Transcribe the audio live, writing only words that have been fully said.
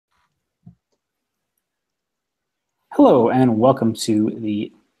Hello and welcome to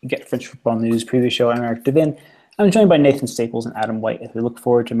the Get French Football News preview show. I'm Eric Devin. I'm joined by Nathan Staples and Adam White as we look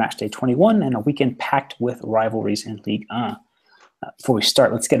forward to match day 21 and a weekend packed with rivalries in Ligue 1. Before we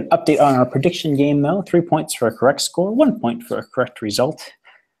start, let's get an update on our prediction game, though. 3 points for a correct score, 1 point for a correct result.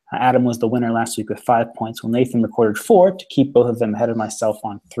 Adam was the winner last week with 5 points, while Nathan recorded 4 to keep both of them ahead of myself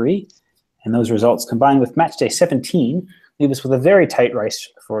on 3. And those results, combined with match day 17, leave us with a very tight race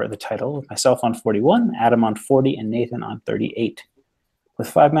for the title, with myself on 41, Adam on 40, and Nathan on 38. With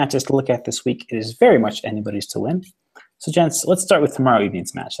 5 matches to look at this week, it is very much anybody's to win. So, gents, let's start with tomorrow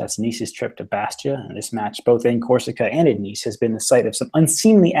evening's match. That's Nice's trip to Bastia. And this match, both in Corsica and in Nice, has been the site of some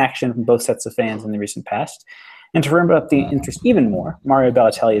unseemly action from both sets of fans in the recent past. And to ramp up the interest even more, Mario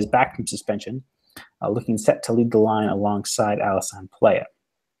Balotelli is back from suspension, looking set to lead the line alongside Alassane Plea.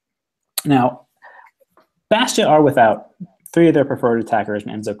 Now, Bastia are without 3 of their preferred attackers,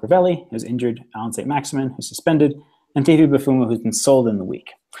 Enzo Crivelli, who's injured, Alan St. Maximin, who's suspended, and Tafi Buffuma, who's been sold in the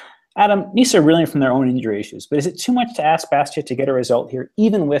week. Adam, Nice are reeling from their own injury issues, but is it too much to ask Bastia to get a result here,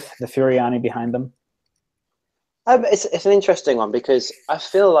 even with the Furiani behind them? It's an interesting one because I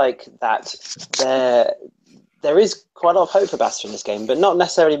feel like that there is quite a lot of hope for Bastia in this game, but not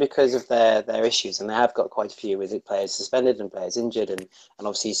necessarily because of their issues, and they have got quite a few with players suspended and players injured, and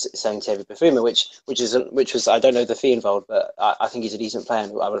obviously selling Tafi Buffuma, which was I don't know the fee involved, but I think he's a decent player,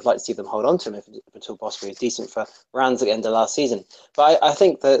 and I would like to see them hold on to him if at all possible. He's decent for Rennes at the end of last season, but I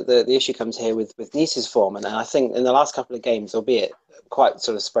think the issue comes here with Nice's form, and I think in the last couple of games, albeit quite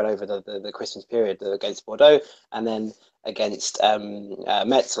sort of spread over the Christmas period against Bordeaux, and then against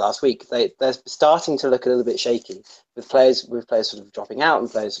Metz last week, they're starting to look a little bit shaky with players sort of dropping out, and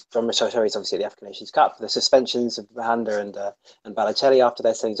players from Richard-Harry's obviously at the African Nations Cup, the suspensions of Bahanda and Balotelli after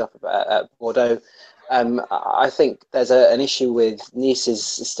their sendings off at Bordeaux. I think there's an issue with Nice's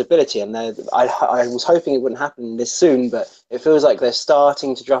stability, and I was hoping it wouldn't happen this soon, but it feels like they're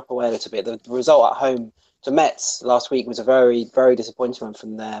starting to drop away a little bit. The result at home to Metz last week was a very, very disappointing one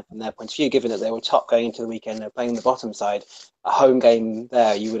from their point of view, given that they were top going into the weekend. They're playing the bottom side. A home game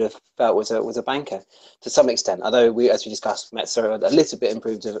there, you would have felt was a banker to some extent. Although as we discussed, Metz are a little bit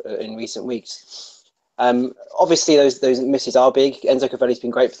improved in recent weeks. Obviously, those misses are big. Enzo Crivelli's been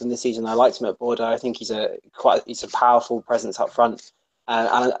great for them this season. I liked him at Bordeaux. I think he's a powerful presence up front.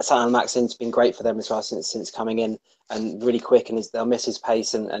 Alassane Maximin's been great for them as well since coming in, and really quick, and they'll miss his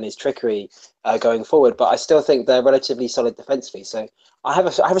pace and his trickery going forward. But I still think they're relatively solid defensively. So I have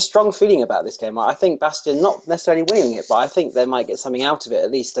a strong feeling about this game. I think Bastia not necessarily winning it, but I think they might get something out of it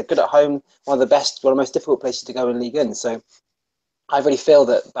at least. They're good at home, one of the most difficult places to go in Ligue 1. So I really feel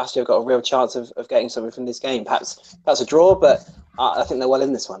that Bastia have got a real chance of getting something from this game. Perhaps a draw, but I think they're well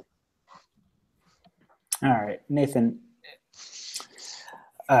in this one. All right, Nathan.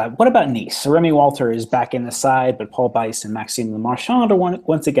 What about Nice? So Remy Walter is back in the side, but Paul Bice and Maxime Le Marchand are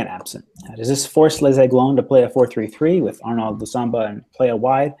once again absent. Does this force Les Aiglons to play a 4-3-3 with Arnaud Lusamba and Plea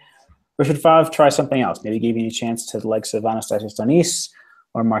wide? Or should Favre try something else? Maybe give any chance to the likes of Anastasios Donis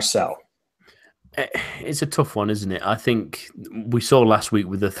or Marcel? It's a tough one, isn't it? I think we saw last week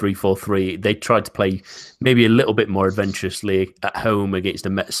with the 3-4-3, they tried to play maybe a little bit more adventurously at home against the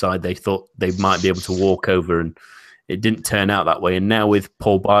Met side. They thought they might be able to walk over, and it didn't turn out that way. And now with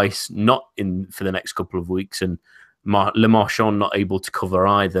Paul Bice not in for the next couple of weeks, and Le Marchand not able to cover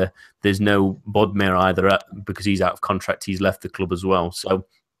either, there's no Bodmer either because he's out of contract. He's left the club as well. So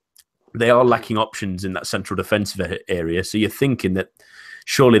they are lacking options in that central defensive area. So you're thinking that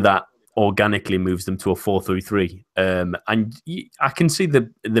surely that organically moves them to a 4-3-3. And I can see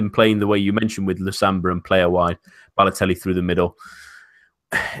them playing the way you mentioned with Lusamba and Plea wide, Balotelli through the middle.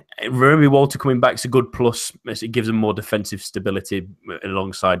 Remy Walter coming back is a good plus. It gives them more defensive stability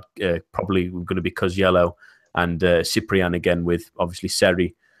alongside probably going to be Cosiello and Cyprien again, with obviously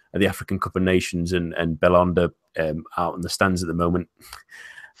Seri at the African Cup of Nations and Belanda out in the stands at the moment.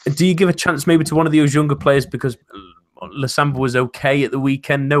 Do you give a chance maybe to one of those younger players? Because Lusamba was okay at the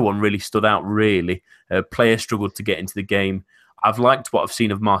weekend. No one really stood out, really. Player struggled to get into the game. I've liked what I've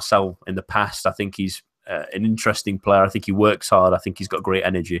seen of Marcel in the past. I think he's an interesting player. I think he works hard. I think he's got great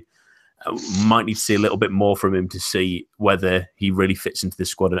energy. Might need to see a little bit more from him to see whether he really fits into the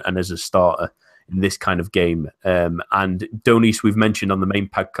squad and as a starter in this kind of game. And Donis, we've mentioned on the main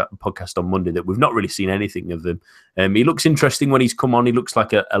podcast on Monday that we've not really seen anything of him. He looks interesting when he's come on. He looks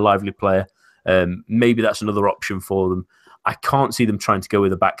like a lively player. Maybe that's another option for them. I can't see them trying to go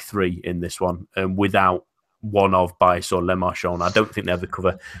with a back three in this one without one of Bice or Le Marchand. I don't think they have the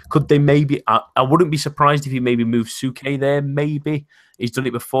cover. Could they maybe? I wouldn't be surprised if he maybe moves Souke there. Maybe he's done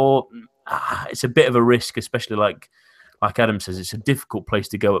it before. It's a bit of a risk, especially like Adam says. It's a difficult place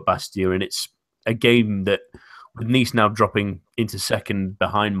to go at Bastia, and it's a game that with Nice now dropping into second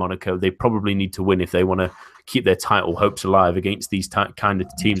behind Monaco, they probably need to win if they want to keep their title hopes alive against these kind of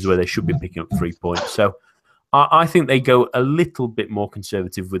teams where they should be picking up 3 points. So I think they go a little bit more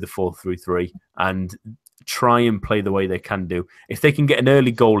conservative with the 4-3-3 and try and play the way they can do. If they can get an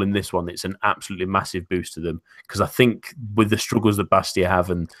early goal in this one, it's an absolutely massive boost to them, because I think with the struggles that Bastia have,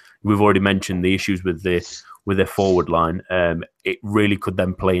 and we've already mentioned the issues with their forward line, it really could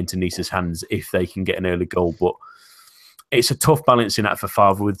then play into Nice's hands if they can get an early goal. But it's a tough balancing act for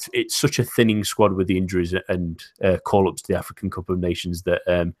Favre. It's such a thinning squad with the injuries and call-ups to the African Cup of Nations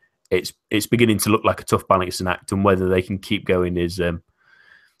that it's beginning to look like a tough balancing act, and whether they can keep going is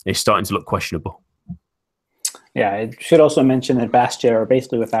starting to look questionable. Yeah, I should also mention that Bastia are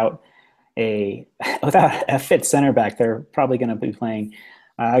basically without a fit center back. They're probably going to be playing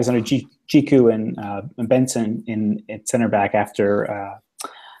Alexander Giku and Benson at center back after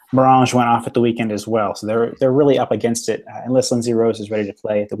Morange went off at the weekend as well. So they're really up against it unless Lindsay Rose is ready to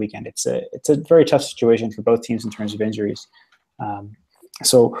play at the weekend. It's a very tough situation for both teams in terms of injuries.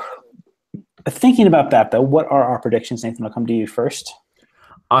 So thinking about that, though, what are our predictions? Nathan, I'll come to you first.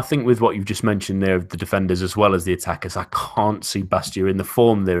 I think with what you've just mentioned there, the defenders as well as the attackers, I can't see Bastia in the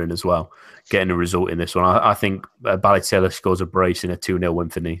form they're in as well getting a result in this one. I think Balotelli scores a brace in a 2-0 win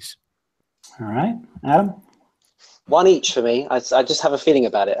for Nice. All right. Adam? One each for me. I just have a feeling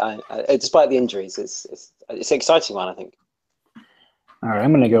about it. Despite the injuries, it's an exciting one, I think. All right,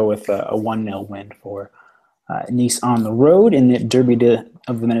 I'm going to go with a 1-0 win for Nice on the road in the Derby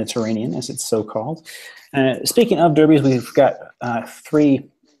of the Mediterranean, as it's so called. Speaking of derbies, we've got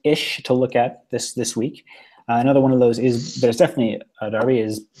 3-ish to look at this week. Another one of those there's definitely a derby,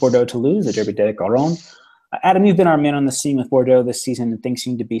 is Bordeaux-Toulouse, the Derby de Garonne. Adam, you've been our man on the scene with Bordeaux this season, and things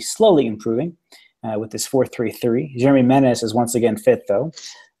seem to be slowly improving with this 4-3-3. Jeremy Menez is once again fit, though.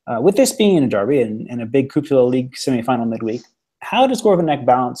 With this being in a derby and a big Coupe de la Ligue semifinal midweek, how does Gourvenec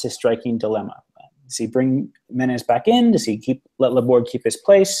balance his striking dilemma? Does he bring Menez back in? Does he let Laborde keep his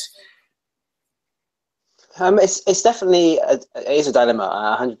place? It's definitely it is a dilemma.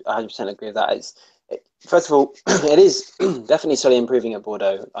 I 100% agree with that. First of all, it is definitely slowly improving at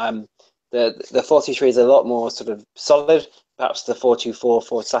Bordeaux. The 4-3-3 is a lot more sort of solid. Perhaps the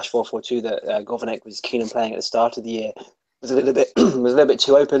 4-2-4/4-2 that Gourvenec was keen on playing at the start of the year was a little bit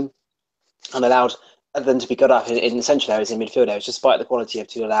too open and allowed them to be got up in central areas in midfield areas, despite the quality of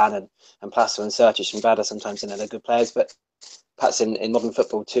Tulan and Plasso and Sertic and Vada. Sometimes they're good players, but perhaps in modern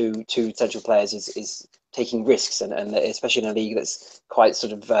football, two central players is taking risks, and especially in a league that's quite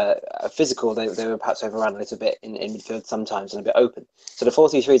sort of physical, they were perhaps overrun a little bit in midfield sometimes and a bit open. So the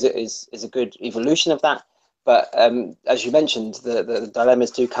 4-3-3 is a good evolution of that. But as you mentioned, the dilemmas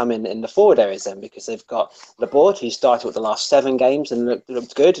do come in the forward areas then, because they've got Laborde, who started with the last 7 games and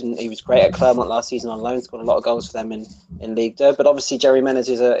looked good, and he was great at Clermont last season on loan, scored a lot of goals for them in Ligue 2. But obviously Jerry Menez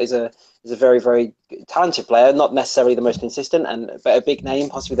is a very, very talented player, not necessarily the most consistent, but a big name,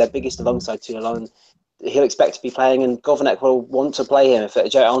 possibly their biggest alongside Toulon. He'll expect to be playing, and Gourvenec will want to play him. If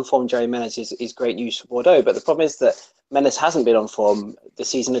on form, Jerry Menez is great news for Bordeaux. But the problem is that Menez hasn't been on form this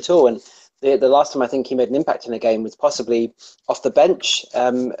season at all, and the last time I think he made an impact in a game was possibly off the bench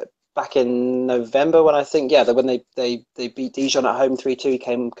back in November, when I think when they beat Dijon at home 3-2. He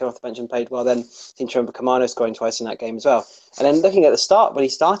came off the bench and played well. Then I seem to remember Camano scoring twice in that game as well. And then looking at the start when he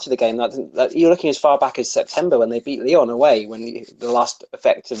started the game, that you're looking as far back as September when they beat Lyon away, when the last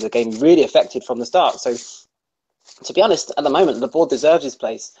effect of the game really affected from the start. So to be honest, at the moment, Laborde deserves his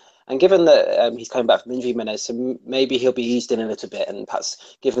place. And given that he's coming back from injury, Menez, so maybe he'll be eased in a little bit. And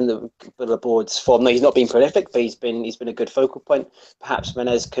perhaps, given the Laborde's form, no, he's not been prolific, but he's been a good focal point. Perhaps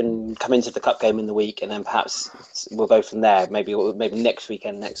Menez can come into the cup game in the week, and then perhaps we'll go from there. Maybe next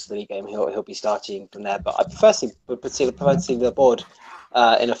weekend, next league game, he'll be starting from there. But I prefer to see Laborde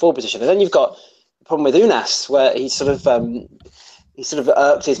in a full position. And then you've got the problem with Ounas, where he's sort of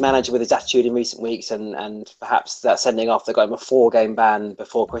irked his manager with his attitude in recent weeks, and perhaps that sending off that got him a 4-game ban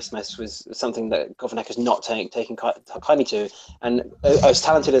before Christmas was something that Gourvenec has not taken kindly to. And as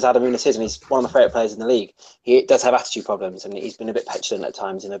talented as Adam Ounas is, and he's one of my favourite players in the league, he does have attitude problems, and he's been a bit petulant at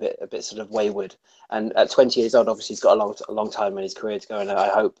times and a bit sort of wayward. And at 20 years old, obviously he's got a long time in his career to go, and I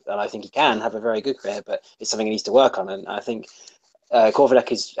hope and I think he can have a very good career, but it's something he needs to work on. And I think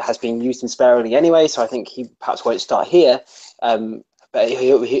Gourvenec has been used sparingly anyway, so I think he perhaps won't start here. But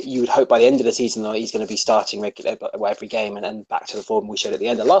you would hope by the end of the season that he's going to be starting regularly every game and back to the form we showed at the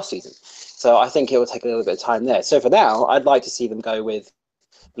end of last season. So I think it will take a little bit of time there. So for now, I'd like to see them go with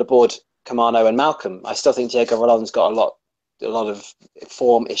Laborde, Camano, and Malcolm. I still think Diego Rolon's got a lot of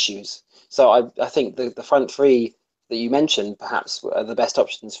form issues. So I think the front three that you mentioned perhaps are the best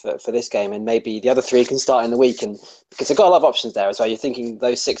options for this game, and maybe the other three can start in the week. And because they've got a lot of options there as well. You're thinking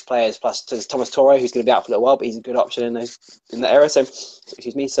those 6 players plus there's Thomas Torre, who's going to be out for a little while, but he's a good option in that era. So,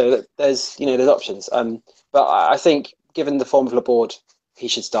 excuse me. So there's options. But I think given the form of Laborde, he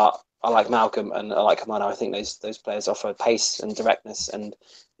should start. I like Malcolm and I like Kamano. I think those players offer pace and directness, and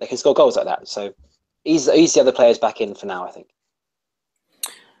they can score goals like that. So he's the other players back in for now, I think.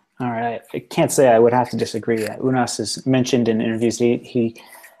 All right. I can't say I would have to disagree. Unas has mentioned in interviews he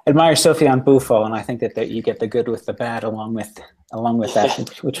admires Sofiane Boufal, and I think that you get the good with the bad along with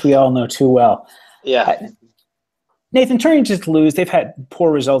that, which we all know too well. Yeah. Nathan, turning to Toulouse, they've had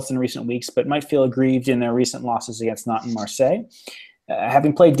poor results in recent weeks, but might feel aggrieved in their recent losses against Nantes and Marseille.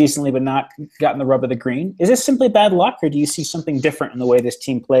 Having played decently but not gotten the rub of the green. Is this simply bad luck, or do you see something different in the way this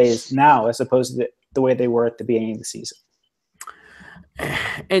team plays now as opposed to the way they were at the beginning of the season?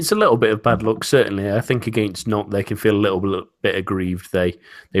 It's a little bit of bad luck, certainly. I think against Nantes, they can feel a little bit aggrieved.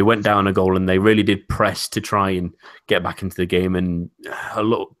 They went down a goal and they really did press to try and get back into the game. And a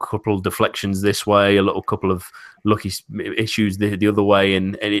little couple of deflections this way, a little couple of lucky issues the other way,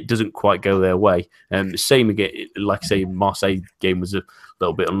 and it doesn't quite go their way. Same again, like I say, Marseille game was a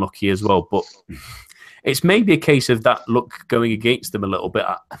little bit unlucky as well. But it's maybe a case of that luck going against them a little bit.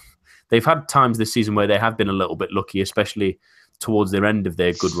 They've had times this season where they have been a little bit lucky, especially towards their end of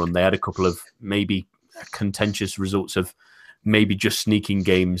their good run. They had a couple of maybe contentious results of maybe just sneaking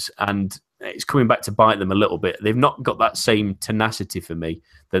games, and it's coming back to bite them a little bit. They've not got that same tenacity for me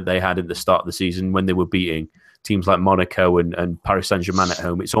that they had at the start of the season when they were beating teams like Monaco and Paris Saint-Germain at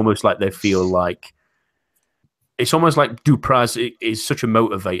home. It's almost like they feel like Dupraz is such a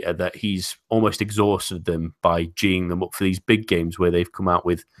motivator that he's almost exhausted them by geeing them up for these big games where they've come out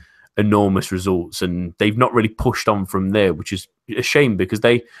with enormous results, and they've not really pushed on from there, which is a shame because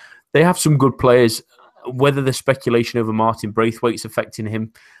they have some good players. Whether the speculation over Martin Braithwaite's affecting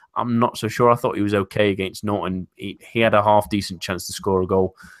him, I'm not so sure. I thought he was okay against Norton. He had a half decent chance to score a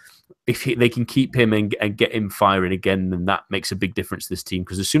goal. If they can keep him and get him firing again, then that makes a big difference to this team,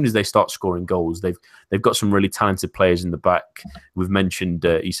 because as soon as they start scoring goals, they've got some really talented players in the back. We've mentioned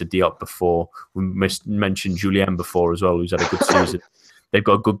Issa Diop before. We mentioned Julien before as well, who's had a good season. They've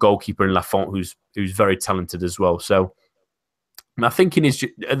got a good goalkeeper in Lafont who's very talented as well. So my thinking is,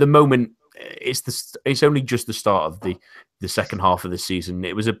 at the moment, it's only just the start of the second half of the season.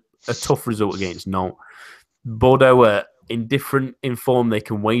 It was a tough result against Nantes. Bordeaux are indifferent in form. They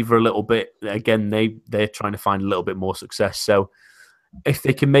can waver a little bit. Again, they're trying to find a little bit more success. So if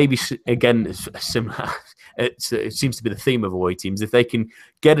they can maybe, again, similar, it seems to be the theme of away teams. If they can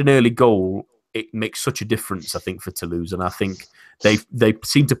get an early goal, it makes such a difference, I think, for Toulouse. And I think they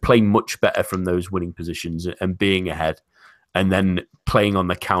seem to play much better from those winning positions and being ahead, and then playing on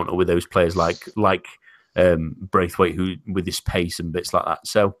the counter with those players like Braithwaite, who with his pace and bits like that.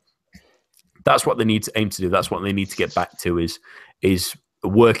 So that's what they need to aim to do. That's what they need to get back to is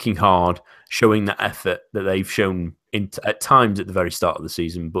working hard, showing that effort that they've shown at times at the very start of the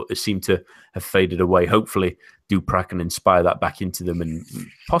season, but it seemed to have faded away. Hopefully, Dupraz can inspire that back into them and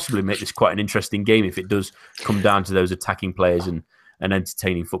possibly make this quite an interesting game if it does come down to those attacking players and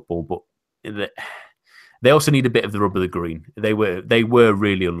entertaining football. But they also need a bit of the rub of the green. They were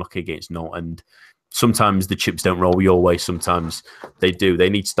really unlucky against Nantes, and sometimes the chips don't roll your way. Sometimes they do. They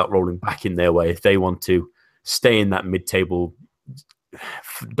need to start rolling back in their way if they want to stay in that mid-table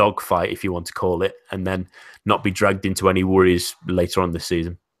dogfight, if you want to call it, and then not be dragged into any worries later on this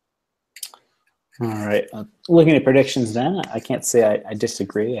season. All right. Looking at predictions then, I can't say I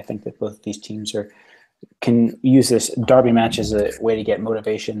disagree. I think that both these teams can use this derby match as a way to get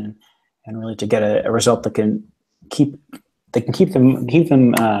motivation and really to get a result that can keep them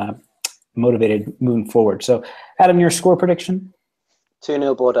motivated moving forward. So, Adam, your score prediction?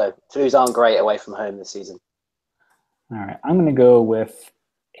 2-0 Bordeaux. Toulouse aren't great away from home this season. All right. I'm going to go with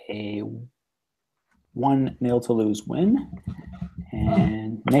a 1-0 Toulouse win.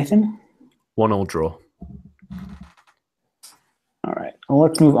 And Nathan? 1-1 draw. All right. Well,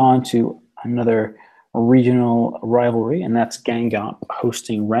 let's move on to another regional rivalry, and that's Guingamp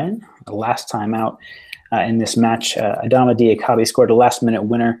hosting Rennes. The last time out in this match, Adama Diakabi scored a last-minute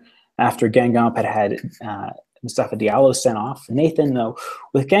winner after Guingamp had Mustafa Diallo sent off. Nathan, though,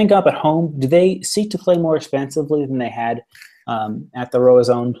 with Guingamp at home, do they seek to play more expansively than they had at the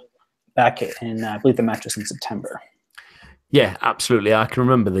Roazhon back in, I believe the match was in September? Yeah, absolutely. I can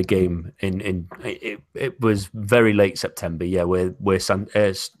remember the game it was very late September. Yeah, where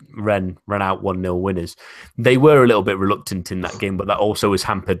Rennes ran out 1-0 winners. They were a little bit reluctant in that game, but that also was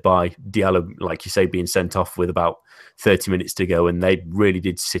hampered by Diallo, like you say, being sent off with about 30 minutes to go, and they really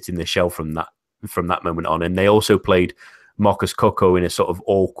did sit in their shell from from that moment on. And they also played Marcus Coco in a sort of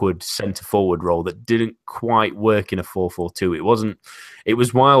awkward centre forward role that didn't quite work in a 4-4-2. It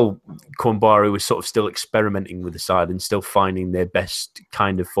was while Kornbari was sort of still experimenting with the side and still finding their best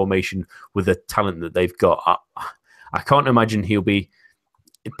kind of formation with the talent that they've got. I can't imagine he'll be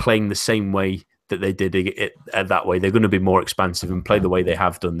playing the same way that they did it that way. They're going to be more expansive and play the way they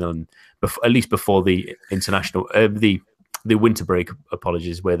have done at least before the international the winter break,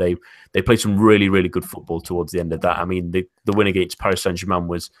 apologies, where they played some really, really good football towards the end of that. I mean, the win against Paris Saint-Germain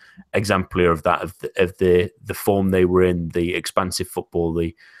was exemplary of that, of the form they were in, the expansive football,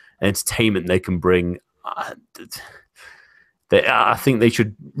 the entertainment they can bring. I think they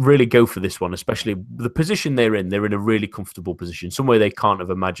should really go for this one, especially the position they're in. They're in a really comfortable position, somewhere they can't have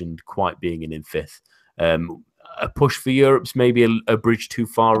imagined quite being in fifth. A push for Europe's maybe a bridge too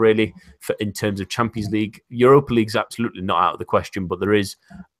far, really, in terms of Champions League. Europa League's absolutely not out of the question, but there is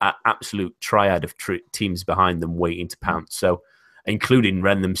an absolute triad of teams behind them waiting to pounce, so including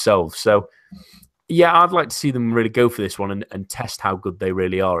Rennes themselves. So, yeah, I'd like to see them really go for this one and test how good they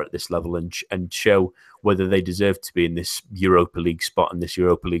really are at this level and show whether they deserve to be in this Europa League spot and this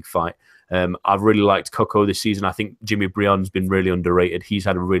Europa League fight. I've really liked Coco this season. I think Jimmy Brion's been really underrated. He's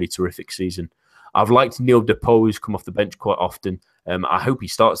had a really terrific season. I've liked Neil Depot, who's come off the bench quite often. I hope he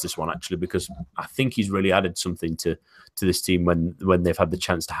starts this one, actually, because I think he's really added something to this team when they've had the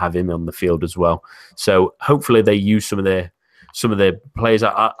chance to have him on the field as well. So hopefully they use some of their players.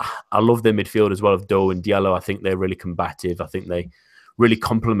 I love their midfield as well, of Doe and Diallo. I think they're really combative. I think they really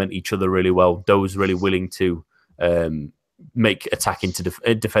complement each other really well. Doe's really willing to make attack into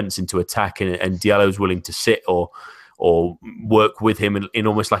defense into attack, and Diallo's willing to sit or work with him in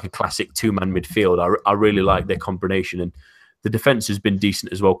almost like a classic two-man midfield. I really like their combination, and the defence has been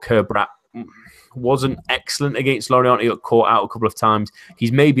decent as well. Kerbrat wasn't excellent against Lorient. He got caught out a couple of times.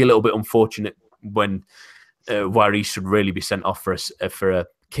 He's maybe a little bit unfortunate when where he should really be sent off for a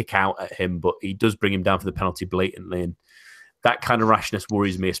kick out at him, but he does bring him down for the penalty blatantly, and that kind of rashness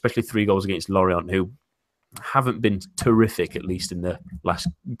worries me, especially 3 goals against Lorient, who haven't been terrific, at least in the last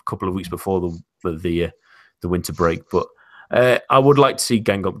couple of weeks before the winter break. But I would like to see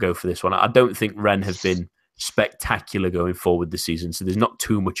Guingamp go for this one. I don't think Rennes have been spectacular going forward this season, so there's not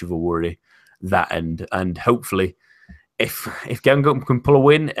too much of a worry that end. And hopefully, if Guingamp can pull a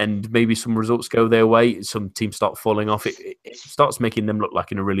win and maybe some results go their way, some teams start falling off, it starts making them look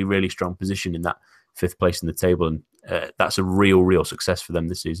like in a really, really strong position in that 5th place in the table, and that's a real success for them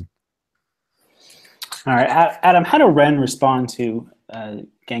this season. All right, Adam, how do Rennes respond to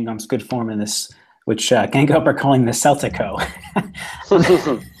Guingamp's good form in this, which Guingamp are calling the Celtico?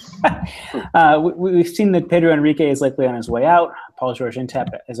 We've seen that Pedro Henrique is likely on his way out. Paul-Georges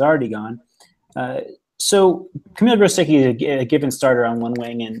Ntep has already gone. So Kamil Grosicki is a given starter on one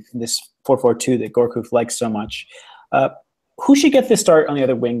wing in this 4-4-2 that Gourcuff likes so much. Who should get the start on the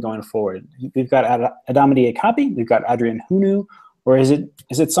other wing going forward? We've got Adama Diakabi, we've got Adrien Hunou, or is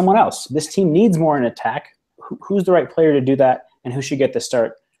it someone else? This team needs more in attack. Who's the right player to do that, and who should get the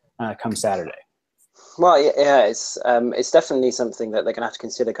start come Saturday? Well, yeah, it's definitely something that they're going to have to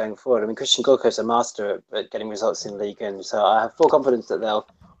consider going forward. I mean, Christian Gourcuff's a master at getting results in Ligue 1, so I have full confidence that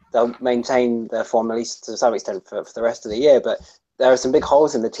they'll maintain their form, at least to some extent, for the rest of the year. But there are some big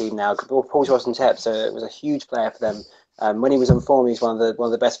holes in the team now. Paul-Georges Ntep, so it was a huge player for them. When he was on form, he was one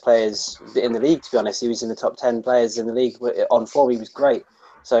of the best players in the league, to be honest. He was in the top 10 players in the league. On form, he was great.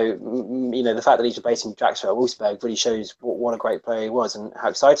 So, the fact that he's replacing Draxler at Wolfsburg really shows what a great player he was and how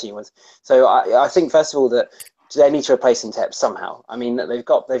exciting he was. So I think, first of all, that they need to replace Ntep somehow. I mean, they've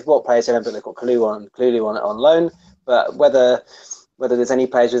bought players in, but they've got Kalou on loan. But whether there's any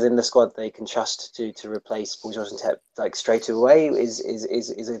players within the squad they can trust to replace Paul-Georges Ntep like straight away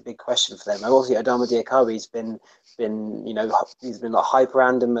is a big question for them. And also, Adama Diakabi's been he's been like hype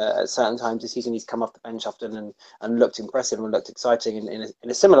around him at certain times this season. He's come off the bench often and looked impressive and looked exciting in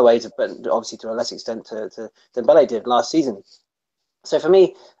a similar way, but obviously to a less extent than Bele did last season. So for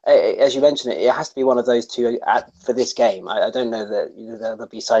me, as you mentioned, it has to be one of those two for this game. I don't know that they'll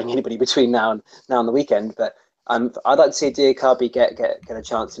be signing anybody between now and the weekend, but I'd like to see Diakabi get a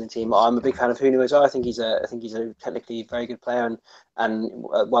chance in the team. I'm a big fan of Hunou as well. I think he's a technically very good player and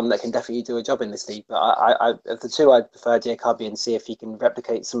one that can definitely do a job in this league. But of the two, I'd prefer Diakabi and see if he can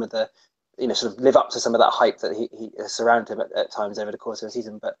replicate some of the, sort of live up to some of that hype that he surrounded him at times over the course of the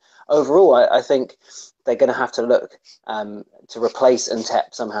season. But overall, I think they're going to have to look to replace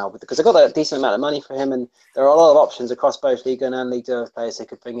Ntep somehow, because they've got a decent amount of money for him, and there are a lot of options across both Ligue 1 and Ligue 2 of players they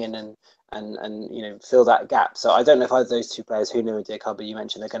could bring in and fill that gap. So I don't know if either of those two players, Huno and Diakhaby, you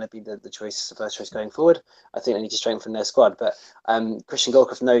mentioned, are going to be the first choice going forward. I think they need to strengthen their squad, but Christian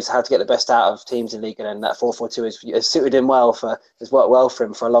Golkov knows how to get the best out of teams in Ligue 1, and that 4-4-2 has suited him has worked well for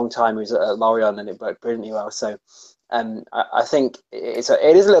him for a long time. He was at Lorient and it worked brilliantly well. So I think it is a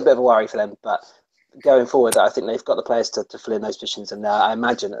little bit of a worry for them, but going forward, I think they've got the players to fill in those positions, and I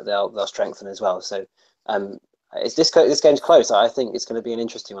imagine that they'll strengthen as well. So this game's close. I think it's going to be an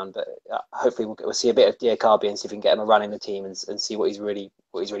interesting one, but hopefully we'll see a bit of Diakhaby and see if we can get him a run in the team and see what he's really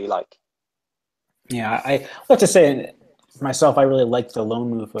like. Yeah, I have to say myself, I really liked the loan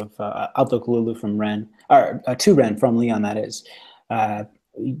move of Abdelkouloulou from Rennes, or to Rennes from Lyon. That is.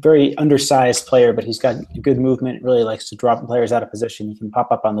 Very undersized player, but he's got good movement. Really likes to drop players out of position. He can pop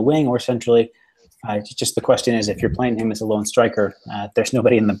up on the wing or centrally. Just the question is, if you're playing him as a lone striker, there's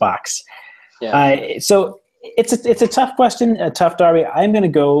nobody in the box. Yeah. So it's a tough question, a tough derby. I'm going to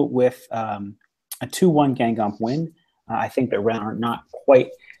go with a 2-1 Guingamp win. I think that Rennes are not quite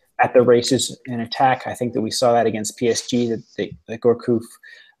at the races in attack. I think that we saw that against PSG, that Gourcuff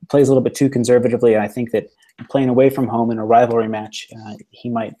plays a little bit too conservatively. I think that playing away from home in a rivalry match, he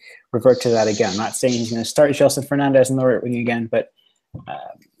might revert to that again. I'm not saying he's going to start Gelson Fernandez in the right wing again, but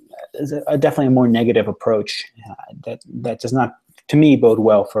definitely a more negative approach that does not, to me, bode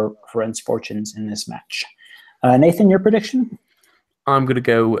well for Rennes' fortunes in this match. Nathan, your prediction? I'm going to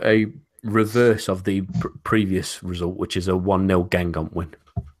go a reverse of the previous result, which is a 1-0 Guingamp win.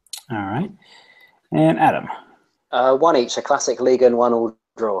 All right. And Adam? 1 each, a classic Ligue 1 1-1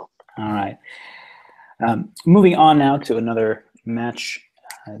 draw. All right. Moving on now to another match,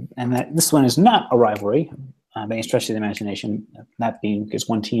 and this one is not a rivalry by any stretch of the imagination, that being because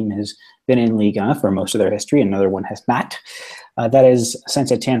one team has been in Ligue 1 for most of their history, another one has not. That is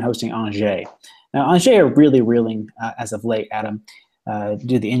Saint-Etienne hosting Angers. Now, Angers are really reeling as of late, Adam, due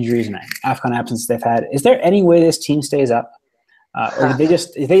to the injuries and AFCON absence they've had. Is there any way this team stays up? Or did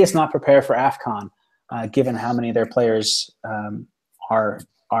they just not prepare for AFCON, given how many of their players are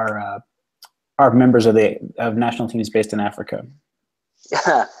members of national teams based in Africa?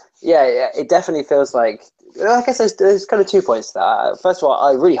 Yeah, it definitely feels like. I guess there's kind of 2 points to that. First of all,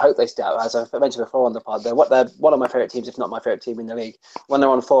 I really hope they stay up. As I mentioned before on the pod, they're one of my favourite teams, if not my favourite team in the league. When they're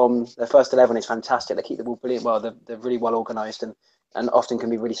on form, their first 11 is fantastic. They keep the ball brilliant well. They're really well organised and often can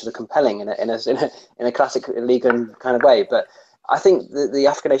be really sort of compelling in a classic league kind of way. But I think the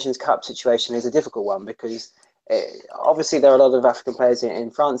African Nations Cup situation is a difficult one because obviously there are a lot of African players in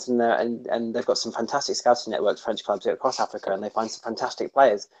France and they've got some fantastic scouting networks, French clubs across Africa, and they find some fantastic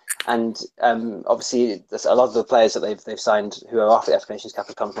players. And obviously there's a lot of the players that they've signed who are off the African Nations Cup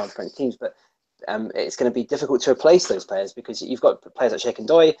have come from other French teams, but it's going to be difficult to replace those players because you've got players like Sheikh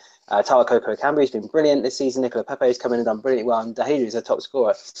Ndoye, Tawa Koko Ekambi, who's been brilliant this season. Nicolas Pepe has come in and done brilliantly well, and Dahiru is a top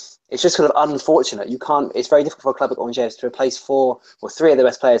scorer. It's just sort of unfortunate. It's very difficult for a club like Angers to replace 4 or 3 of the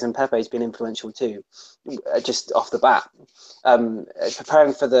best players, and Pepe's been influential too, just off the bat.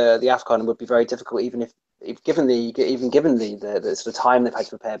 Preparing for the AFCON would be very difficult, even given the sort of time they've had to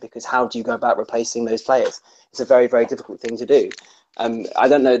prepare, because how do you go about replacing those players? It's a very, very difficult thing to do. I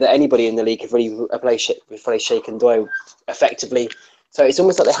don't know that anybody in the league could really replace Sheikh Ndoye effectively. So it's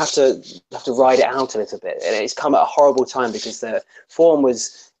almost like they have to ride it out a little bit. And it's come at a horrible time because the form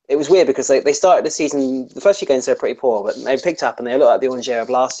was weird because they started the season, the first few games they were pretty poor, but they picked up and they looked like the Angers of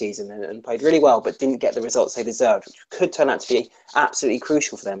last season and played really well, but didn't get the results they deserved, which could turn out to be absolutely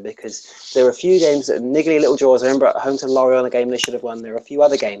crucial for them because there were a few games that niggly little draws. I remember at home to Lorient, a game they should have won. There were a few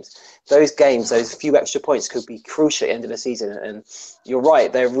other games. Those few extra points could be crucial at the end of the season. And you're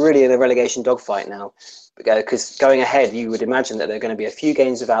right, they're really in a relegation dogfight now. Because going ahead, you would imagine that there are going to be a few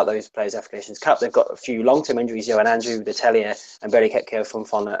games without those players. African Nations Cup, they've got a few long-term injuries. Johan Andrew, Detellier, and Berry Kepke from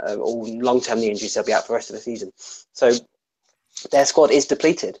Fon are all long-term knee injuries. They'll be out for the rest of the season. So their squad is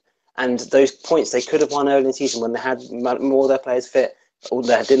depleted, and those points they could have won early in the season when they had more of their players fit, or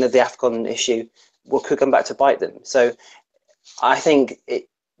they didn't have the AFCON issue, could come back to bite them. So I think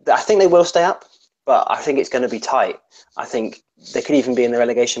they will stay up, but I think it's going to be tight. I think they could even be in the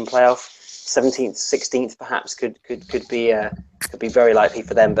relegation playoff. 17th, 16th, perhaps could be very likely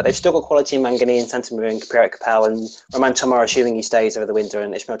for them. But they've still got quality in Mangani and Santamaria and Pierre Capel and Romain Tomara, assuming he stays over the winter,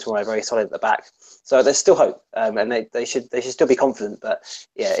 and Ismail Tomara very solid at the back. So there's still hope, and they should still be confident. But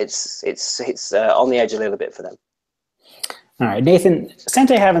yeah, it's on the edge a little bit for them. All right, Nathan,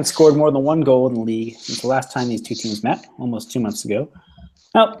 Saint-Etienne haven't scored more than 1 goal in the league since the last time these two teams met, almost 2 months ago.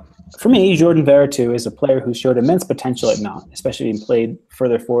 Now, for me, Jordan Veretout is a player who showed immense potential at Nantes, especially being played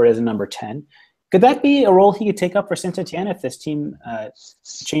further forward as a number 10. Could that be a role he could take up for Saint-Etienne if this team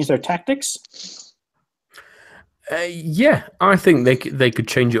changed their tactics? Yeah, I think they could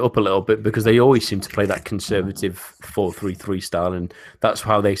change it up a little bit because they always seem to play that conservative 4-3-3 style, and that's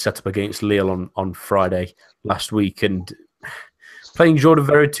how they set up against Lille on Friday last week. And playing Jordan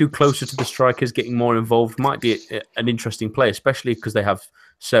Veretout closer to the strikers, getting more involved, might be an interesting play, especially because they have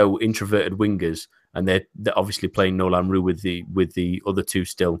so introverted wingers, and they're obviously playing Nolan Roux with the other two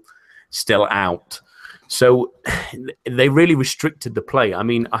still out. So they really restricted the play. I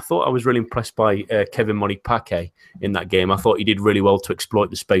mean, I thought I was really impressed by Kevin Monique-Paquet in that game. I thought he did really well to exploit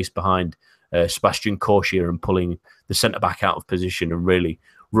the space behind Sebastian Corchier and pulling the centre-back out of position and really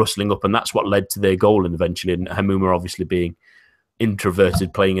rustling up. And that's what led to their goal eventually. And Hamouma obviously being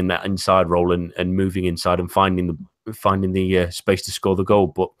introverted, playing in that inside role and moving inside and finding the space to score the goal.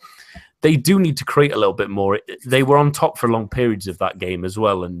 But they do need to create a little bit more. They were on top for long periods of that game as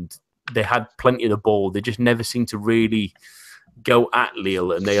well, and they had plenty of the ball. They just never seemed to really go at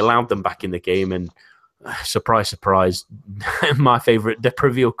Lille, and they allowed them back in the game. And surprise, surprise, my favourite,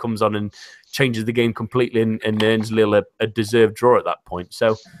 Depreville comes on and changes the game completely and earns Lille a deserved draw at that point.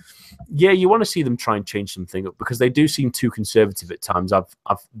 So, yeah, you want to see them try and change something up because they do seem too conservative at times.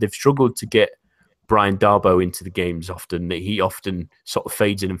 They've struggled to get Brian Darboe into the games often. He often sort of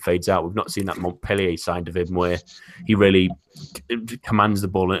fades in and fades out. We've not seen that Montpellier side of him where he really commands the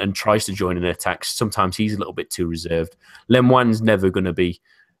ball and tries to join in attacks. Sometimes he's a little bit too reserved. Lemoine's never going to be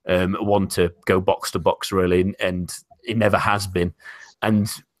one to go box to box, really, and it never has been. And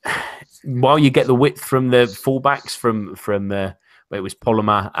while you get the width from the fullbacks from it was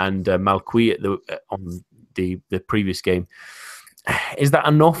Poloma and Malqui on the previous game, is that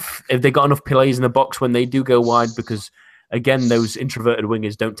enough? Have they got enough pillars in the box when they do go wide? Because, again, those introverted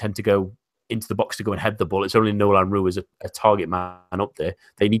wingers don't tend to go into the box to go and head the ball. It's only Nolan Roux as a target man up there.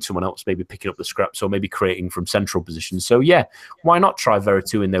 They need someone else maybe picking up the scraps or maybe creating from central positions. So, yeah, why not try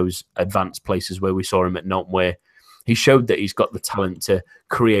Veretout in those advanced places where we saw him at Nantes, where he showed that he's got the talent to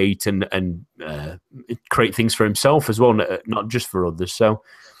create and create things for himself as well, not just for others. So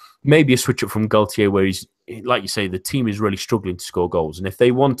maybe a switch up from Galtier where he's, like you say, the team is really struggling to score goals. And if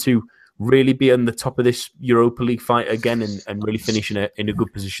they want to really be on the top of this Europa League fight again and really finish in a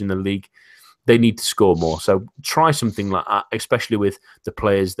good position in the league, they need to score more. So try something like that, especially with the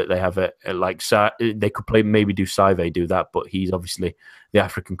players that they have. They could maybe do Saive do that, but he's obviously the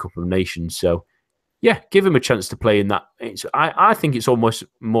African Cup of Nations. So yeah, give him a chance to play in that. I think it's almost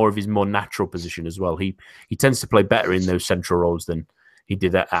more of his more natural position as well. He tends to play better in those central roles than he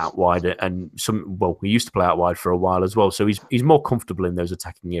did that out wide, and he used to play out wide for a while as well. So he's more comfortable in those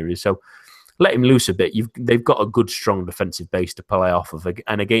attacking areas. So let him loose a bit. They've got a good, strong defensive base to play off of,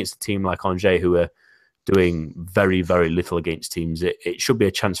 and against a team like Angers, who are doing very, very little against teams, it should be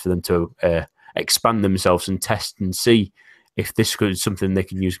a chance for them to expand themselves and test and see if this is something they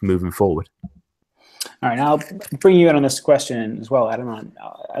can use moving forward. All right, now I'll bring you in on this question as well, Adam.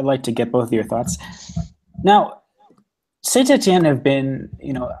 I'd like to get both of your thoughts. Now, Saint-Etienne have been,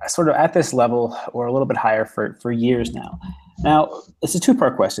 sort of at this level or a little bit higher for years now. Now, it's a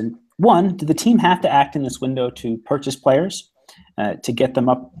two-part question. One, do the team have to act in this window to purchase players to get them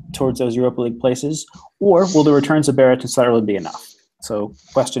up towards those Europa League places, or will the returns of Barrett and Sutherland be enough? So,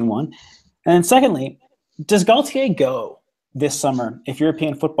 question one. And then secondly, does Galtier go this summer if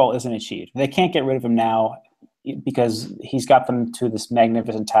European football isn't achieved? They can't get rid of him now because he's got them to this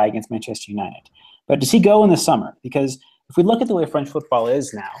magnificent tie against Manchester United. But does he go in the summer? Because if we look at the way French football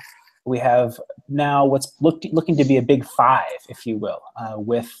is now, we have now what's looking to be a big five, if you will,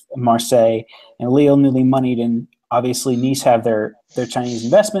 with Marseille and Lille newly moneyed, and obviously Nice have their Chinese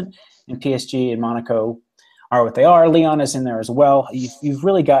investment, and PSG and Monaco are what they are. Lyon is in there as well. You've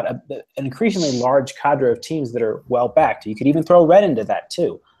really got an increasingly large cadre of teams that are well backed. You could even throw Red into that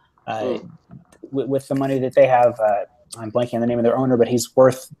too, with the money that they have. I'm blanking on the name of their owner, but he's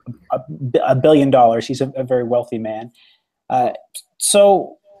worth $1 billion. He's a very wealthy man.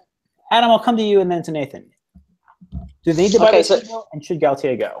 So, Adam, I'll come to you and then to Nathan. Do they need to buy this window, and should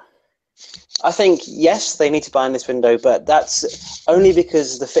Galtier go? I think, yes, they need to buy in this window, but that's only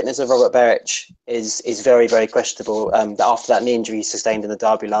because the fitness of Robert Beric is very, very questionable. After that knee injury he sustained in the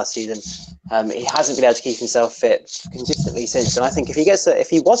derby last season, he hasn't been able to keep himself fit consistently since. And I think if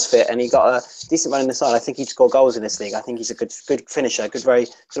he was fit and he got a decent run in the side, I think he'd score goals in this league. I think he's a good finisher, very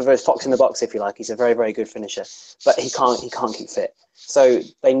fox in the box, if you like. He's a very, very good finisher, but he can't keep fit. So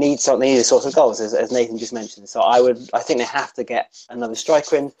they need a source of goals, as Nathan just mentioned. So I think they have to get another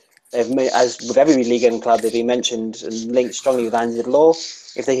striker in. They've made, as with every league and club, they've been mentioned and linked strongly with Andy Law.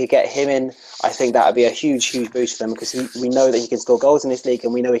 If they could get him in, I think that would be a huge boost for them, because we know that he can score goals in this league,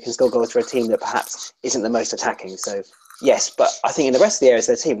 and we know he can score goals for a team that perhaps isn't the most attacking. So yes, but I think in the rest of the areas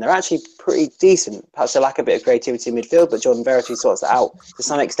of their team, they're actually pretty decent. Perhaps they lack a bit of creativity in midfield, but Jordan Verity sorts that out to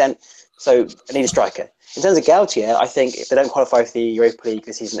some extent. So I need a striker. In terms of Gaultier, I think if they don't qualify for the Europa League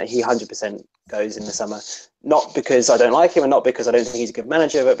this season, he 100% goes in the summer. Not because I don't like him, and not because I don't think he's a good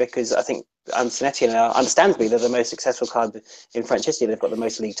manager, but because I think Saint-Etienne, understandably, they're the most successful club in French history. They've got the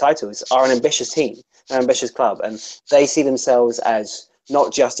most league titles, are an ambitious team, an ambitious club, and they see themselves as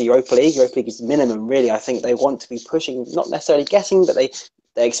not just the Europa League. Europa League is minimum, really. I think they want to be pushing, not necessarily getting, but they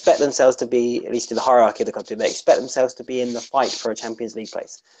expect themselves to be, at least in the hierarchy of the country, they expect themselves to be in the fight for a Champions League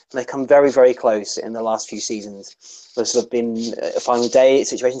place. And they've come very, very close in the last few seasons. There's sort of been a final day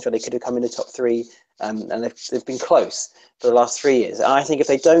situations where they could have come in the top three, and they've been close for the last 3 years. And I think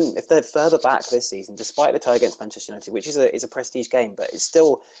if they're further back this season, despite the tie against Manchester United, which is a prestige game, but it's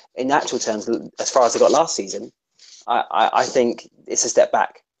still, in actual terms, as far as they got last season, I think it's a step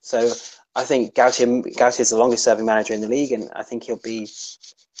back. So I think Gautier is the longest serving manager in the league, and I think he's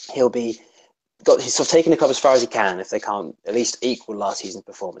sort of taken the club as far as he can, if they can't at least equal last season's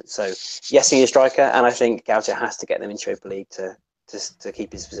performance. So yes, he needs a striker, and I think Gautier has to get them into Europa League to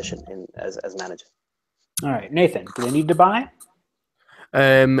keep his position as manager. All right, Nathan, do they need to buy?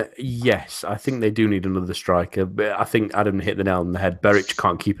 Yes, I think they do need another striker, but I think Adam hit the nail on the head. Beric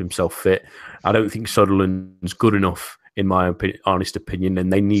can't keep himself fit. I don't think Sutherland's good enough, in my honest opinion,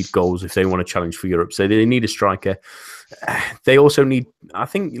 and they need goals if they want to challenge for Europe. So they need a striker. They also need, I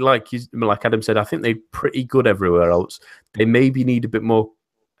think, like Adam said, I think they're pretty good everywhere else. They maybe need a bit more.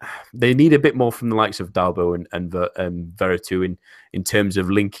 They need a bit more from the likes of Darboe and Veretout in terms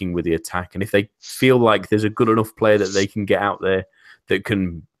of linking with the attack. And if they feel like there's a good enough player that they can get out there that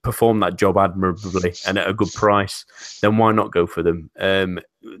can perform that job admirably and at a good price, then why not go for them?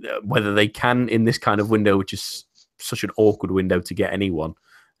 Whether they can in this kind of window, which is such an awkward window to get anyone,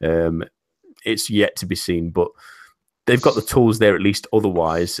 it's yet to be seen. But they've got the tools there at least.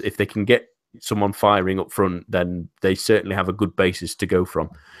 Otherwise, if they can get someone firing up front, then they certainly have a good basis to go from.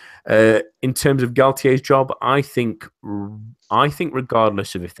 In terms of Galtier's job, I think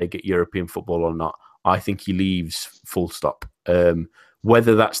regardless of if they get European football or not, I think he leaves full stop.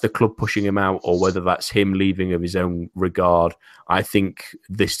 Whether that's the club pushing him out or whether that's him leaving of his own regard, I think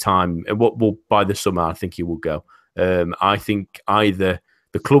this time, by the summer, I think he will go. I think either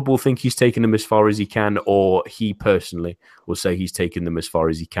the club will think he's taken them as far as he can, or he personally will say he's taken them as far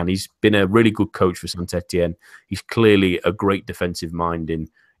as he can. He's been a really good coach for Saint-Etienne. He's clearly a great defensive mind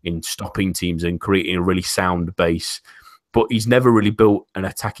in stopping teams and creating a really sound base. But he's never really built an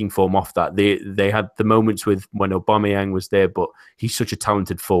attacking form off that. They had the moments when Aubameyang was there, but he's such a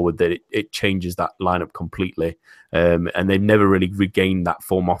talented forward that it changes that lineup completely. And they've never really regained that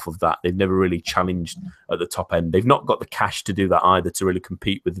form off of that. They've never really challenged at the top end. They've not got the cash to do that either, to really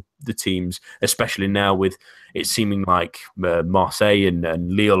compete with the teams, especially now with it seeming like Marseille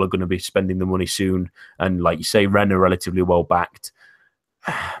and Lille are going to be spending the money soon. And like you say, Rennes are relatively well backed.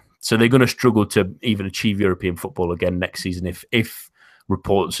 So they're going to struggle to even achieve European football again next season if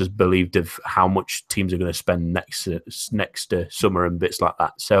reports has believed of how much teams are going to spend next summer and bits like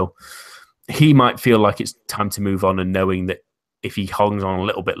that. So he might feel like it's time to move on, and knowing that if he hangs on a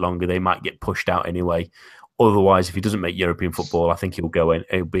little bit longer, they might get pushed out anyway. Otherwise, if he doesn't make European football, I think he'll go in.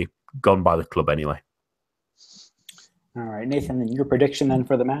 He'll be gone by the club anyway. All right, Nathan, your prediction then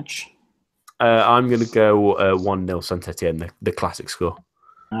for the match? I'm going to go 1-0 Saint-Etienne, the classic score.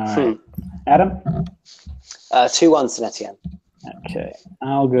 All right. Adam? 2-1 Saint-Etienne. Okay.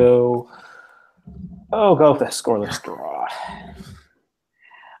 I'll go with a scoreless draw.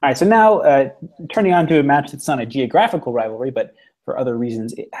 All right, so now turning on to a match that's not a geographical rivalry, but for other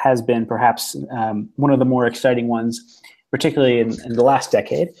reasons, it has been perhaps one of the more exciting ones, particularly in the last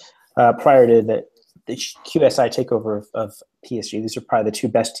decade, prior to the QSI takeover of PSG. These are probably the two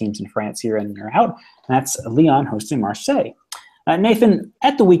best teams in France year in and year out, and that's Lyon hosting Marseille. Nathan,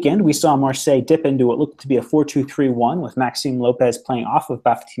 at the weekend, we saw Marseille dip into what looked to be a 4-2-3-1 with Maxime Lopez playing off of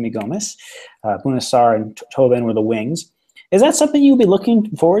Bafétimbi Gomis. Bouna Sarr and Thauvin were the wings. Is that something you'll be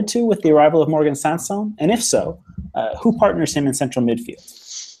looking forward to with the arrival of Morgan Sanson? And if so, who partners him in central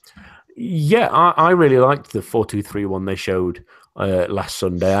midfield? Yeah, I really liked the 4-2-3-1 they showed last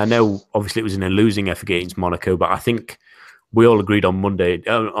Sunday. I know, obviously, it was in a losing effort against Monaco, but I think we all agreed on Monday's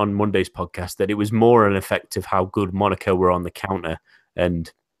podcast that it was more an effect of how good Monaco were on the counter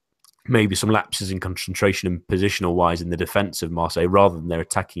and maybe some lapses in concentration and positional wise in the defence of Marseille rather than their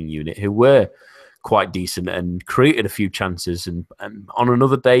attacking unit, who were quite decent and created a few chances. And on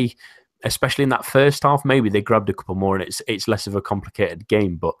another day, especially in that first half, maybe they grabbed a couple more, and it's less of a complicated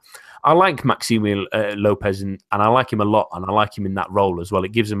game. But I like Maxime Lopez, and I like him a lot, and I like him in that role as well.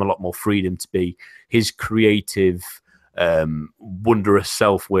 It gives him a lot more freedom to be his creative, wondrous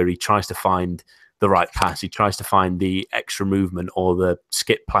self, where he tries to find the right pass, he tries to find the extra movement or the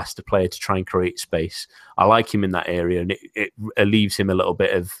skip pass to player to try and create space. I like him in that area, and it leaves him a little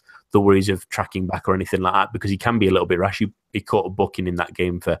bit of the worries of tracking back or anything like that, because he can be a little bit rash. He caught a booking in that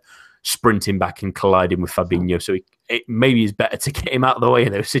game for sprinting back and colliding with Fabinho, so it maybe is better to get him out of the way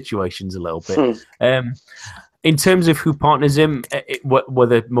in those situations a little bit. In terms of who partners him,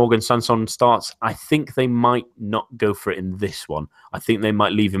 whether Morgan Sanson starts, I think they might not go for it in this one. I think they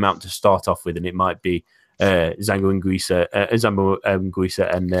might leave him out to start off with, and it might be Zambo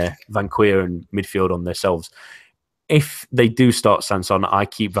Anguissa and Van Queer and midfield on themselves. If they do start Sanson, I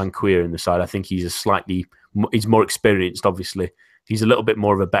keep Van Queer in the side. I think he's more experienced, obviously. He's a little bit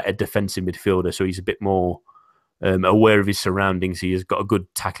more of a better defensive midfielder, so he's a bit more aware of his surroundings. He has got a good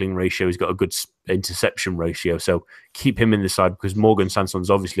tackling ratio. He's got a good interception ratio. So keep him in the side, because Morgan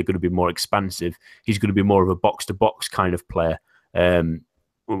Sanson's obviously going to be more expansive. He's going to be more of a box-to-box kind of player.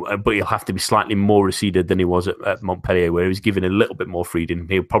 But he'll have to be slightly more receded than he was at Montpellier, where he was given a little bit more freedom.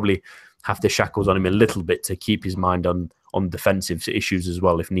 He'll probably have the shackles on him a little bit to keep his mind on defensive issues as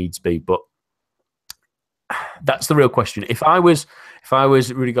well, if needs be. But that's the real question. If I was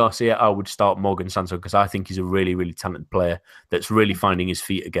Rudy Garcia, I would start Morgan Sanson, because I think he's a really, really talented player that's really finding his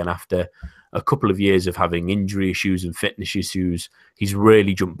feet again after a couple of years of having injury issues and fitness issues. He's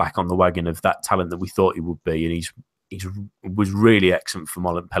really jumped back on the wagon of that talent that we thought he would be, and he was really excellent for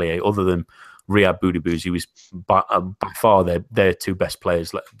Montpellier. Other than Riyad Boudebouz, he was by far their two best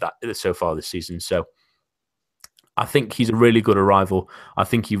players so far this season. So I think he's a really good arrival. I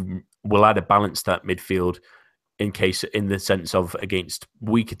think he will add a balance to that midfield in the sense of, against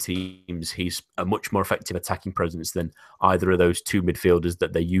weaker teams, he's a much more effective attacking presence than either of those two midfielders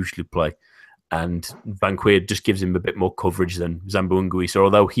that they usually play. And Van Queer just gives him a bit more coverage than Zambo Anguissa,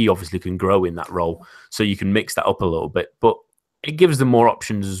 although he obviously can grow in that role. So you can mix that up a little bit. But it gives them more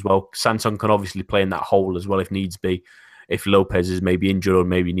options as well. Sanson can obviously play in that hole as well if needs be, if Lopez is maybe injured or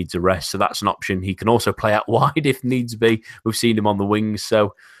maybe needs a rest. So that's an option. He can also play out wide if needs be. We've seen him on the wings.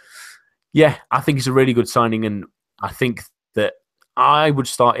 So yeah, I think it's a really good signing, and I think that I would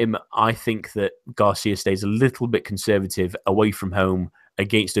start him. I think that Garcia stays a little bit conservative away from home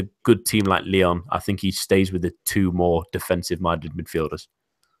against a good team like Lyon. I think he stays with the two more defensive-minded midfielders.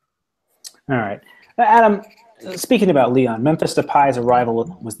 All right. Adam, speaking about Lyon, Memphis Depay's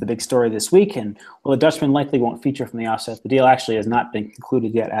arrival was the big story this week, and while the Dutchman likely won't feature from the offset, the deal actually has not been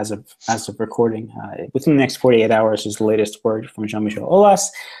concluded yet as of recording. Within the next 48 hours is the latest word from Jean-Michel Aulas.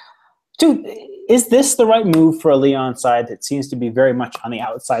 Dude, is this the right move for a Lyon side that seems to be very much on the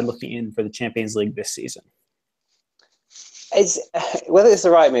outside looking in for the Champions League this season? Whether it's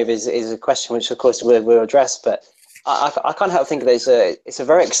the right move is a question which, of course, we'll address, but I can't help think that it's a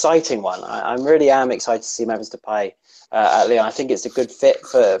very exciting one. I really am excited to see Memphis Depay at Lyon. I think it's a good fit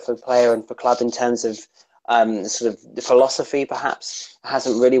for player and for club in terms of sort of the philosophy. Perhaps it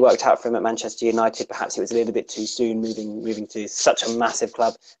hasn't really worked out for him at Manchester United. Perhaps it was a little bit too soon moving to such a massive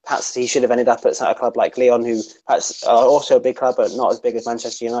club. Perhaps he should have ended up at a club like Lyon, who perhaps are also a big club, but not as big as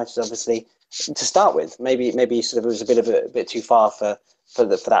Manchester United, obviously, to start with. Maybe sort of it was a bit too far for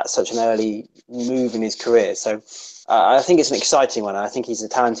that such an early move in his career. So I think it's an exciting one. I think he's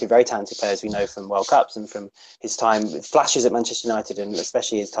a very talented player, as we know from World Cups and from his time, flashes at Manchester United, and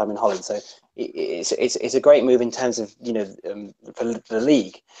especially his time in Holland. So it's a great move in terms of for the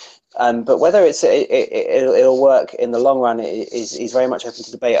league. But whether it'll work in the long run is very much open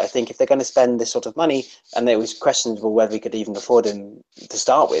to debate. I think if they're going to spend this sort of money, and there was questionable whether we could even afford him to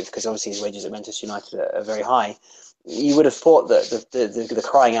start with, because obviously his wages at Manchester United are very high, you would have thought that the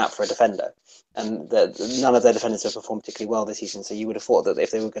crying out for a defender, and none of their defenders have performed particularly well this season. So you would have thought that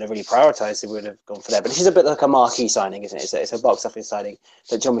if they were going to really prioritise, they would have gone for that. But this is a bit like a marquee signing, isn't it? It's a box office signing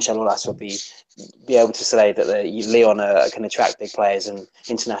that Jean-Michel Aulas will be able to say that Lyon can attract big players and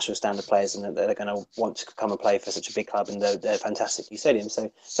international standard players, and that they're going to want to come and play for such a big club, and they're fantastic new stadiums. So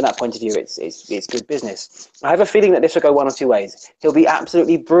from that point of view, it's good business. I have a feeling that this will go one of two ways. He'll be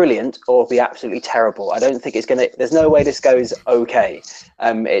absolutely brilliant or be absolutely terrible. I don't think it's going to. There's no way this goes okay.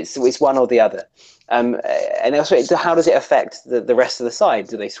 It's one or the other. And also, how does it affect the rest of the side?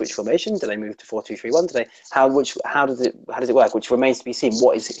 Do they switch formation? Do they move to 4-2-3-1? How does it work? Which remains to be seen.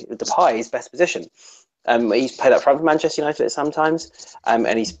 What is Depay's best position? He's played up front for Manchester United sometimes,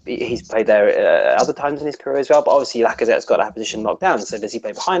 and he's played there other times in his career as well. But obviously, Lacazette's got that position locked down. So does he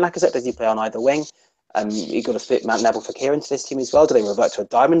play behind Lacazette? Does he play on either wing? You've got to fit Nabil Fekir into this team as well. Do they revert to a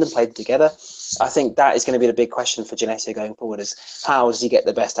diamond and play together? I think that is going to be the big question for Genesio going forward, is how does he get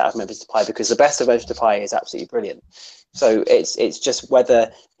the best out of Memphis Depay? Because the best of Memphis Depay is absolutely brilliant. So it's just whether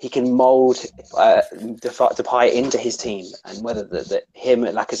he can mould Depay into his team, and whether him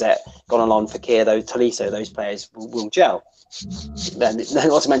and Lacazette, Gonalon, Fekir, Tolisso, those players will gel. Then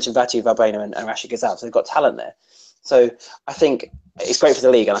not to mention Vatu, Valbuena and Rashid Ghazal. So they've got talent there. So I think it's great for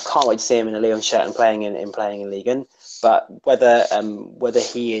the league, and I can't wait to see him in a Lyon shirt and playing in Ligue 1. But whether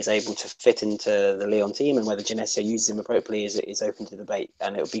he is able to fit into the Lyon team and whether Genesio uses him appropriately is open to debate.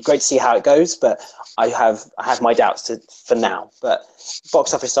 And it would be great to see how it goes, but I have my doubts for now. But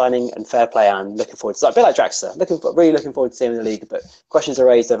box office signing and fair play, I'm looking forward to. A bit like Draxler, really looking forward to seeing him in the league. But questions are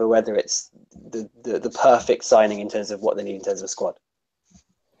raised over whether it's the perfect signing in terms of what they need in terms of squad.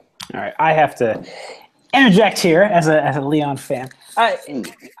 All right, I have to interject here as a Lyon fan.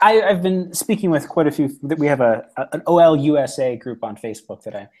 I've been speaking with quite a few. We have an OL USA group on Facebook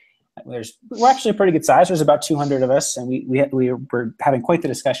that we're actually a pretty good size. There's about 200 of us, and we were having quite the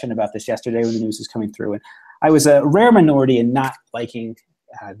discussion about this yesterday when the news was coming through. And I was a rare minority in not liking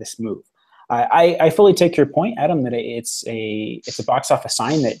this move. I fully take your point, Adam, that it's a box office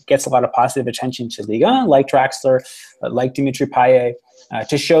sign that gets a lot of positive attention to Ligue 1, like Draxler, like Dimitri Payet,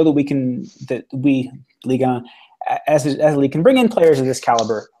 to show that we Ligue 1 as a league can bring in players of this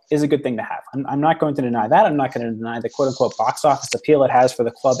caliber is a good thing to have. I'm not going to deny that. I'm not going to deny the quote-unquote box office appeal it has for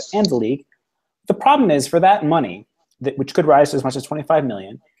the club and the league. The problem is, for that money, which could rise to as much as 25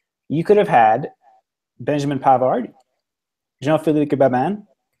 million, you could have had Benjamin Pavard, Jean-Philippe Gbamin,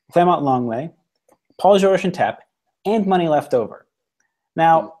 Clément Lenglet, Paul-Georges Ntep, and money left over.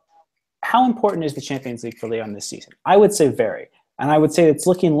 Now, how important is the Champions League for Lyon this season? I would say very. And I would say it's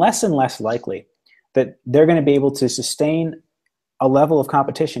looking less and less likely that they're going to be able to sustain a level of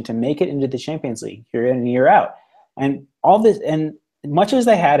competition to make it into the Champions League year in and year out. And all this, and much as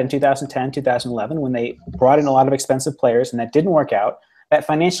they had in 2010, 2011, when they brought in a lot of expensive players and that didn't work out, that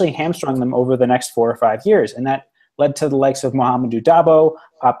financially hamstrung them over the next 4 or 5 years. And that led to the likes of Mohamedou Dabo,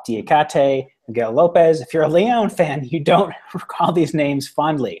 Pap Diakate, Miguel Lopez. If you're a Lyon fan, you don't recall these names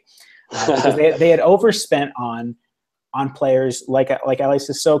fondly because they had overspent on players like Aleix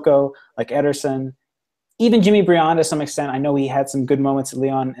Sissoko, like Ederson, even Jimmy Briand to some extent. I know he had some good moments at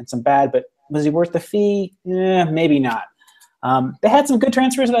Lyon and some bad, but was he worth the fee? Maybe not. They had some good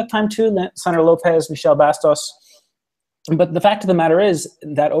transfers at that time too, Sandro Lopez, Michel Bastos. But the fact of the matter is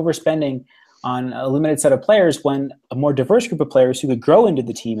that overspending on a limited set of players when a more diverse group of players who could grow into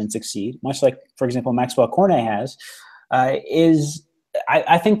the team and succeed, much like, for example, Maxwell Cornet has, is,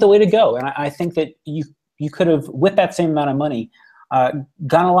 I think, the way to go. And I think that you could have, with that same amount of money,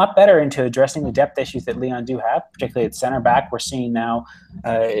 gone a lot better into addressing the depth issues that Lyon do have, particularly at center back. We're seeing now,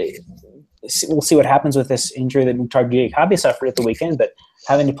 we'll see what happens with this injury that Mukhtar Diakhaby suffered at the weekend, but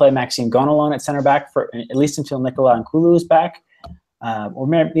having to play Maxime Gonalon at center back for at least until Nicolas Nkulu is back, or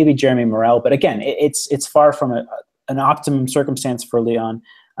maybe Jeremy Morel. But again, it's far from an optimum circumstance for Lyon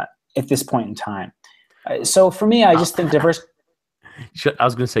at this point in time. So for me, I just think diverse. I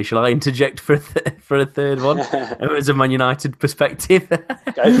was going to say, shall I interject for a third one? As a Man United perspective.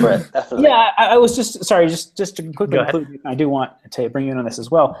 Go for it, definitely. Yeah, I was just to quickly conclude. I do want to bring you in on this as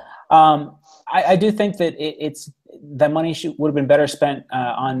well. I do think that that money would have been better spent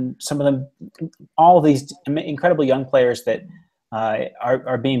on some of them, all of these incredible young players that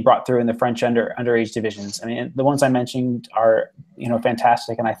are being brought through in the French underage divisions. I mean, the ones I mentioned are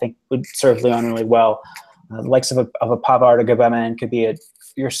fantastic, and I think would serve Lyon really well. The likes of a Pavard or Gbamin could be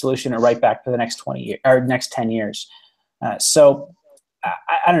your solution at right back for the next 20 years or next 10 years. So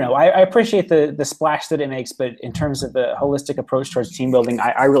I don't know. I appreciate the splash that it makes, but in terms of the holistic approach towards team building,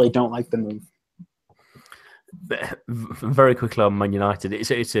 I really don't like the move. Very quickly on Man United,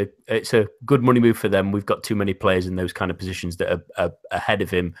 it's a good money move for them. We've got too many players in those kind of positions that are ahead of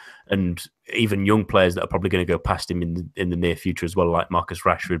him, and even young players that are probably going to go past him in the near future as well, like Marcus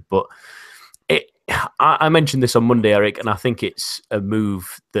Rashford. But I mentioned this on Monday, Eric, and I think it's a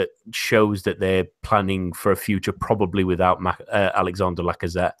move that shows that they're planning for a future probably without Alexander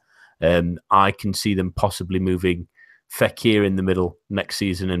Lacazette. I can see them possibly moving Fekir in the middle next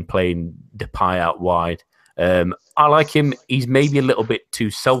season and playing Depay out wide. I like him. He's maybe a little bit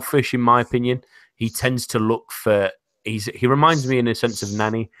too selfish, in my opinion. He tends to look for... He reminds me in a sense of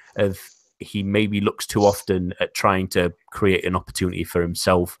Nani, he maybe looks too often at trying to create an opportunity for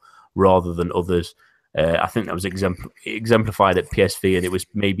himself rather than others. I think that was exemplified at PSV, and it was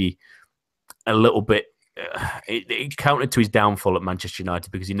maybe a little bit it counted to his downfall at Manchester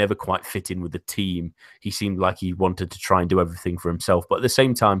United because he never quite fit in with the team. He seemed like he wanted to try and do everything for himself. But at the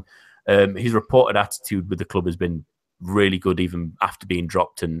same time, his reported attitude with the club has been really good even after being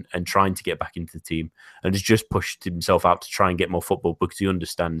dropped and trying to get back into the team, and has just pushed himself out to try and get more football because he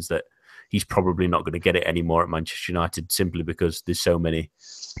understands that he's probably not going to get it anymore at Manchester United simply because there's so many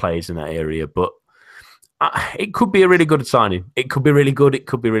players in that area. But it could be a really good signing. It could be really good. It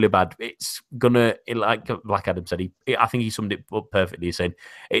could be really bad. It's gonna, like Adam said, I think he summed it up perfectly. He's saying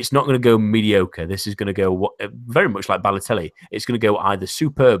it's not going to go mediocre. This is going to go very much like Balotelli. It's going to go either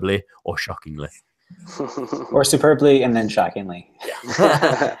superbly or shockingly. Or superbly and then shockingly.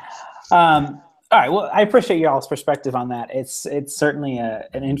 Yeah. All right. Well, I appreciate y'all's perspective on that. It's certainly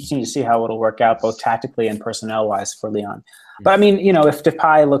an interesting to see how it'll work out both tactically and personnel wise for Lyon. But I mean, if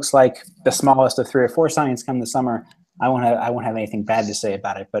Depay looks like the smallest of 3 or 4 signings come this summer, I won't have anything bad to say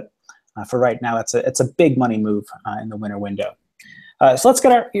about it. But for right now, it's a big money move in the winter window. So let's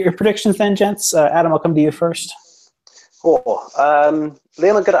get your predictions then, gents. Adam, I'll come to you first. Lyon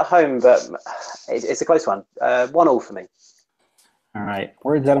are good at home, but it's a close one. 1-1 for me. All right.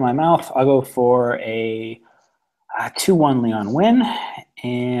 Words out of my mouth. I'll go for a 2-1 Lyon win.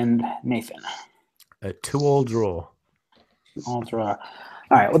 And Nathan? A 2-2 draw. 2-2 draw. All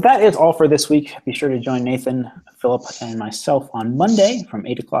right. Well, that is all for this week. Be sure to join Nathan, Philip, and myself on Monday from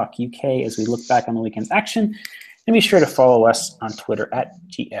 8 o'clock UK as we look back on the weekend's action. And be sure to follow us on Twitter at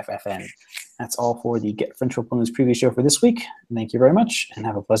GFFN. That's all for the Get French Football News preview show for this week. Thank you very much, and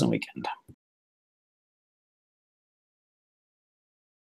have a pleasant weekend.